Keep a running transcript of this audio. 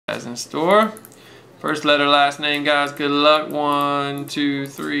guys in store. First letter, last name, guys. Good luck. 1, 2,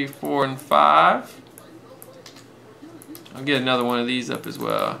 3, 4, and 5. I'll get another one of these up as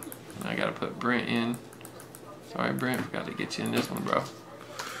well. I gotta put Brent in. Sorry, Brent, forgot to get you in this one, bro.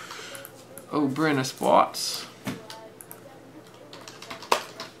 Oh, Brent of spots.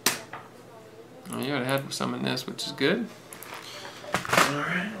 Oh, you already had some in this, which is good.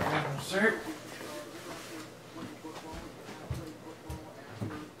 Alright, insert.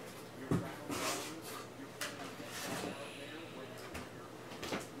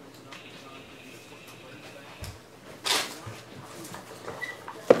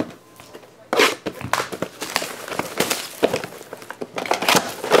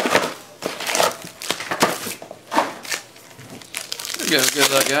 There we go,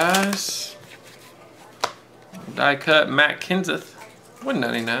 good luck, guys. Die cut Matt Kenseth,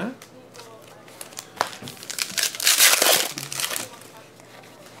 $1.99.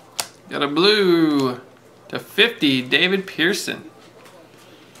 Got a blue /50, David Pearson.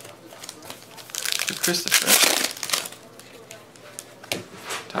 For Christopher.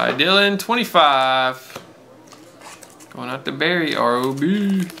 Ty Dillon, 25. Going out to Barry,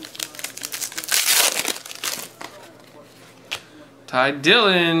 ROB. Ty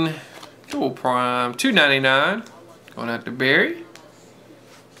Dillon, dual prime, $2.99. Going out to Barry.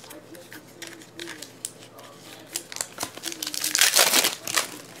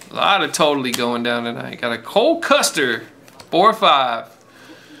 A lot of totally going down tonight. Got a Cole Custer, 4 or 5.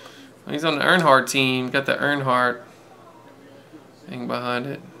 He's on the Earnhardt team. Got the Earnhardt thing behind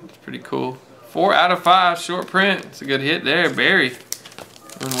it. It's pretty cool. 4 out of 5, short print. It's a good hit there, Barry.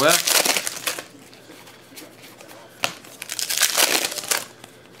 Doing well.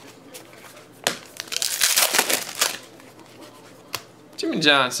 Jimmy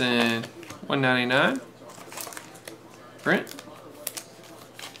Johnson, $1.99. Brent.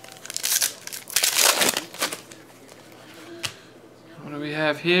 What do we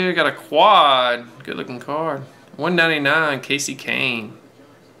have here? Got a quad. Good looking card. $1.99. Casey Kane.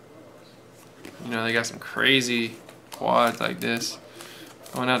 You know, they got some crazy quads like this.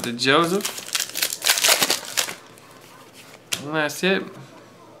 Going out to Joseph. One last hit.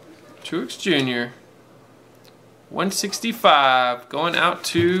 Truex Jr. 165 going out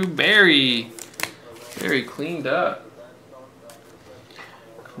to Barry. Barry cleaned up.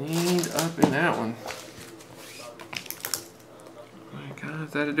 Cleaned up in that one. Oh my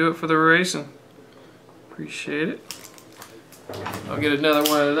God, that'll do it for the racing. Appreciate it. I'll get another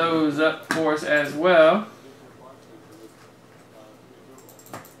one of those up for us as well.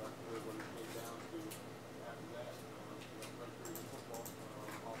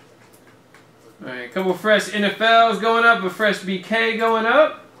 Alright, a couple fresh NFLs going up, a fresh BK going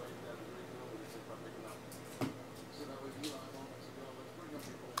up.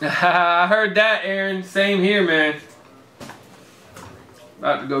 I heard that, Aaron. Same here, man.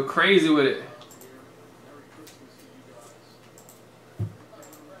 About to go crazy with it.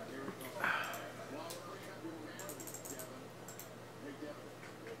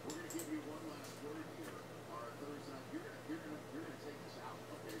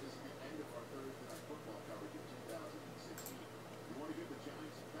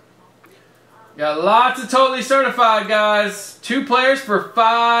 Got lots of totally certified, guys. 2 players for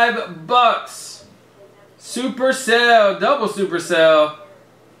 $5. Super sale, double super sale.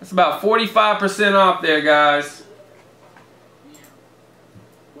 That's about 45% off there, guys.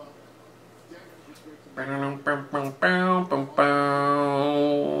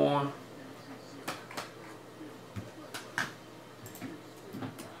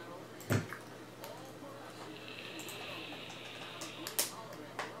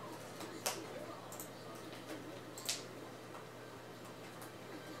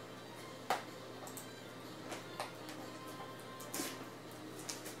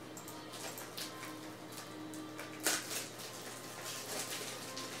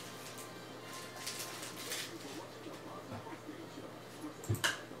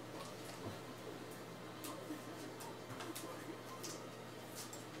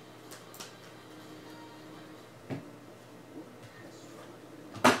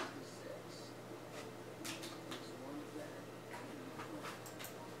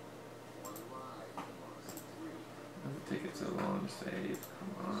 Take it so long to save.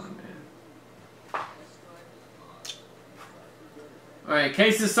 Come on, man. Alright,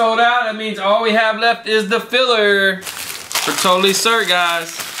 case is sold out. That means all we have left is the filler for Totally Cert,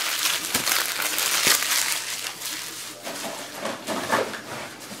 guys.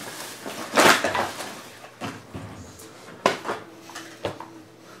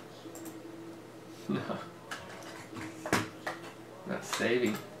 No. Not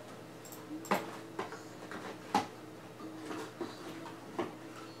saving.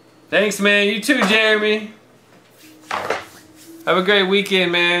 Thanks, man. You too, Jeremy. Have a great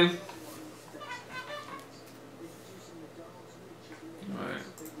weekend, man. Alright.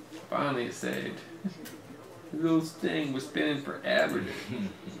 Finally it saved. This little thing was spinning forever.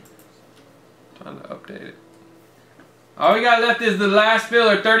 Trying to update it. All we got left is the last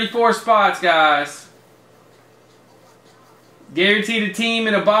filler. 34 spots, guys. Guaranteed a team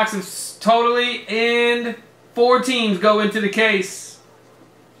in a box of totally, and 4 teams go into the case.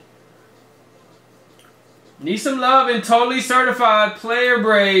 Need some love and totally certified player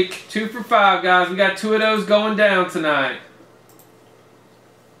break. 2 for 5, guys. We got 2 of those going down tonight.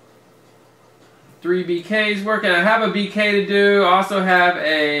 3 BKs working. I have a BK to do. I also have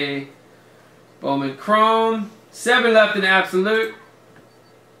a Bowman Chrome. 7 left in Absolute.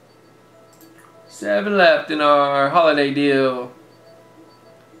 7 left in our holiday deal.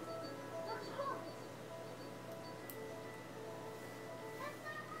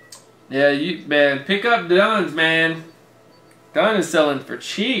 Yeah, man, pick up Dunn's, man. Dunn is selling for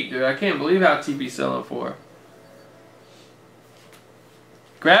cheap, dude. I can't believe how cheap he's selling for.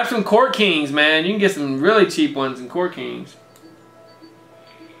 Grab some Court Kings, man. You can get some really cheap ones in Court Kings.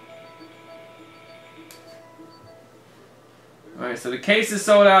 Alright, so the case is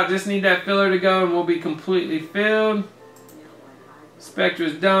sold out. Just need that filler to go and we'll be completely filled.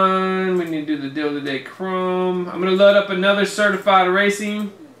 Spectra's done. We need to do the deal today Chrome. I'm going to load up another certified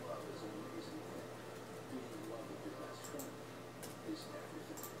racing.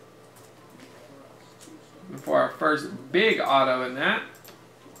 For our first big auto in that.